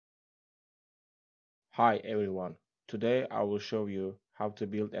Hi everyone. Today I will show you how to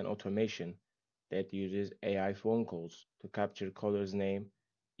build an automation that uses AI phone calls to capture caller's name,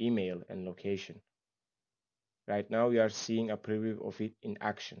 email, and location. Right now we are seeing a preview of it in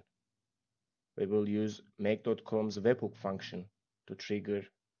action. We will use make.com's webhook function to trigger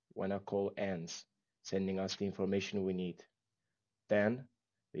when a call ends, sending us the information we need. Then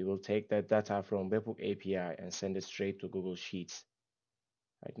we will take that data from Webhook API and send it straight to Google Sheets.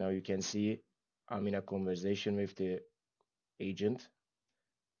 Right now you can see I'm in a conversation with the agent.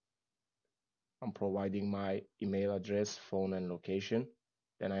 I'm providing my email address, phone, and location.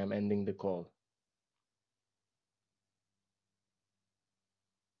 Then I am ending the call.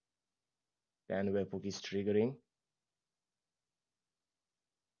 Then Webhook is triggering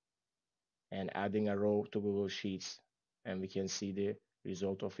and adding a row to Google Sheets. And we can see the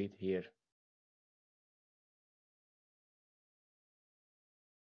result of it here.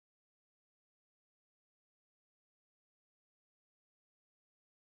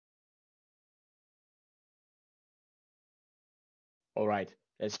 Alright,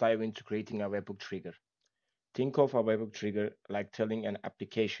 let's dive into creating a Webhook trigger. Think of a Webhook trigger like telling an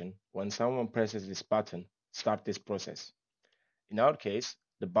application when someone presses this button, start this process. In our case,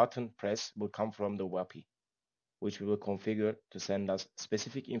 the button press will come from the VAPI, which we will configure to send us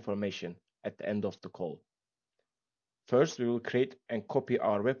specific information at the end of the call. First, we will create and copy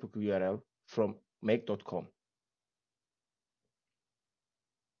our webhook URL from make.com.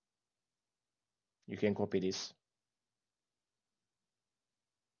 You can copy this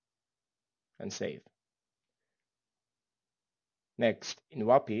and save. Next, in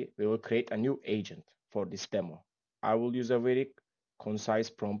WAPI, we will create a new agent for this demo. I will use a very concise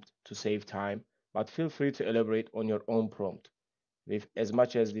prompt to save time, but feel free to elaborate on your own prompt with as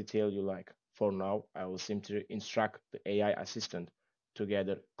much as detail you like. For now, I will simply instruct the AI assistant to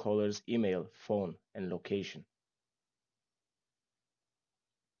gather caller's email, phone, and location.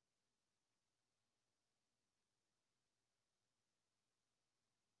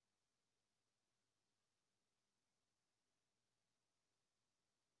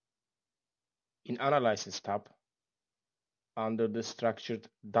 In Analysis tab, under the structured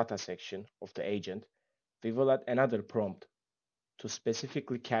data section of the agent, we will add another prompt to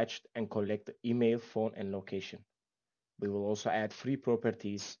specifically catch and collect the email, phone, and location. We will also add three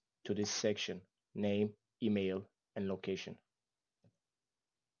properties to this section: name, email, and location.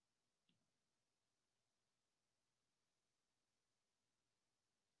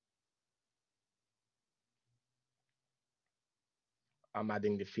 I'm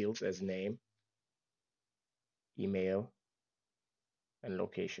adding the fields as name, email, and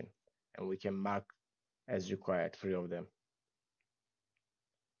location, and we can mark as required three of them.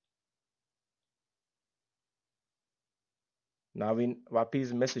 Now in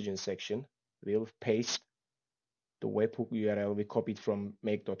WAPI's messaging section, we'll paste the webhook URL we copied from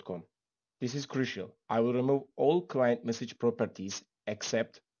make.com. This is crucial. I will remove all client message properties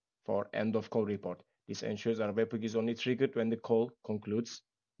except for end of call report. This ensures our webhook is only triggered when the call concludes,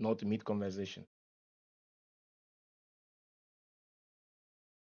 not mid-conversation.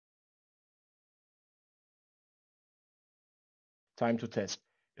 Time to test.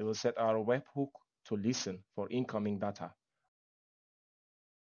 We will set our webhook to listen for incoming data.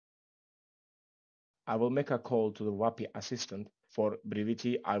 I will make a call to the WAPI assistant. For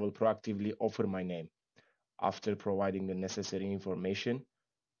brevity, I will proactively offer my name after providing the necessary information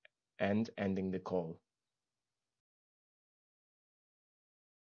and ending the call.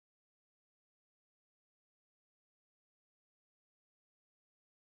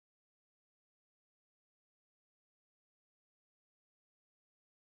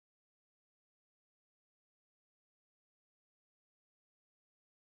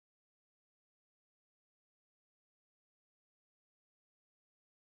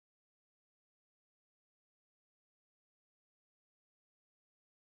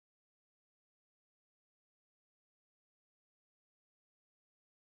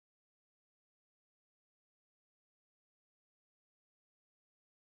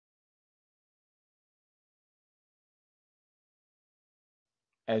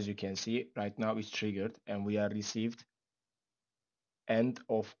 As you can see, right now it's triggered and we are received end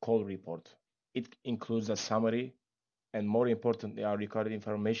of call report. It includes a summary, and more importantly, our recorded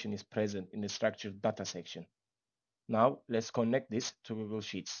information is present in the structured data section. Now let's connect this to Google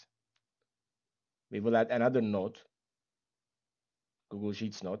Sheets. We will add another node, Google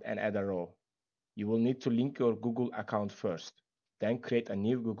Sheets node, and add a row. You will need to link your Google account first, then create a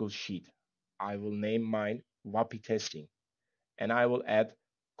new Google Sheet. I will name mine WAPI testing, and I will add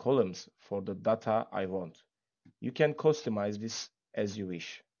columns for the data I want. You can customize this as you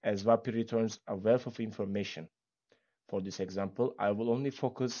wish. as VAPI returns a wealth of information. For this example, I will only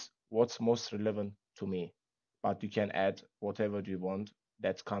focus what's most relevant to me, but you can add whatever you want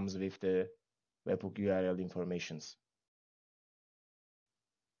that comes with the webhook URL informations.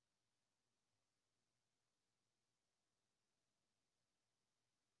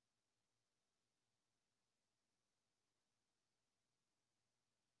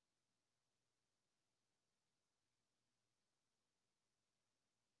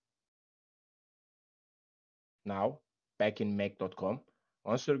 Now, back in make.com,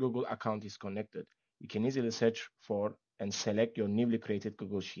 once your Google account is connected, you can easily search for and select your newly created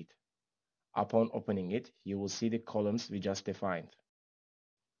Google Sheet. Upon opening it, you will see the columns we just defined.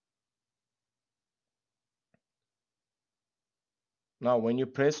 Now, when you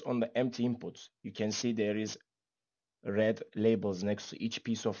press on the empty inputs, you can see there is red labels next to each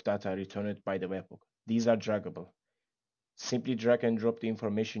piece of data returned by the webhook. These are draggable. Simply drag and drop the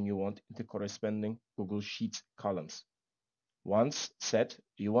information you want into corresponding Google Sheets columns. Once set,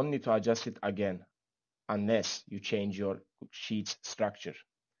 you won't need to adjust it again unless you change your Sheets structure.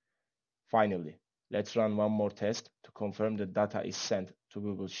 Finally, let's run one more test to confirm the data is sent to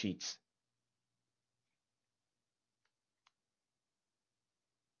Google Sheets.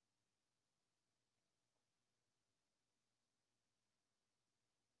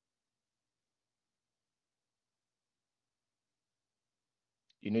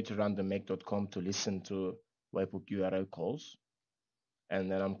 You need to run the make.com to listen to webhook URL calls.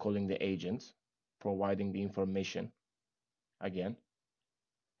 And then I'm calling the agent, providing the information again.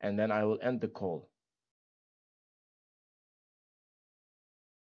 And then I will end the call.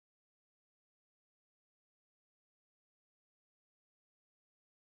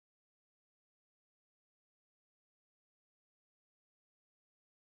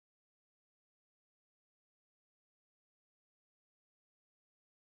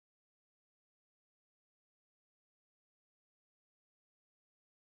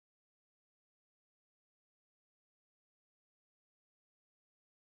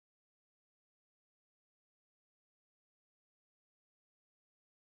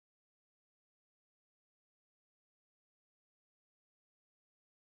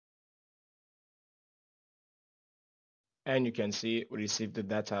 And you can see we received the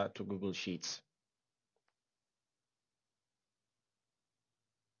data to Google Sheets.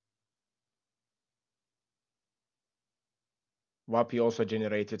 VAPI also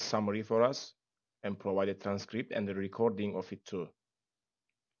generated summary for us and provided transcript and the recording of it too.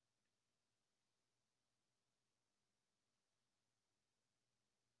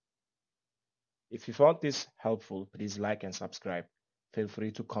 If you found this helpful, please like and subscribe. Feel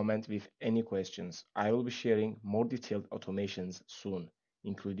free to comment with any questions. I will be sharing more detailed automations soon,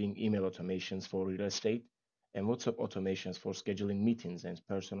 including email automations for real estate and WhatsApp automations for scheduling meetings and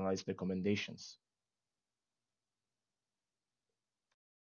personalized recommendations.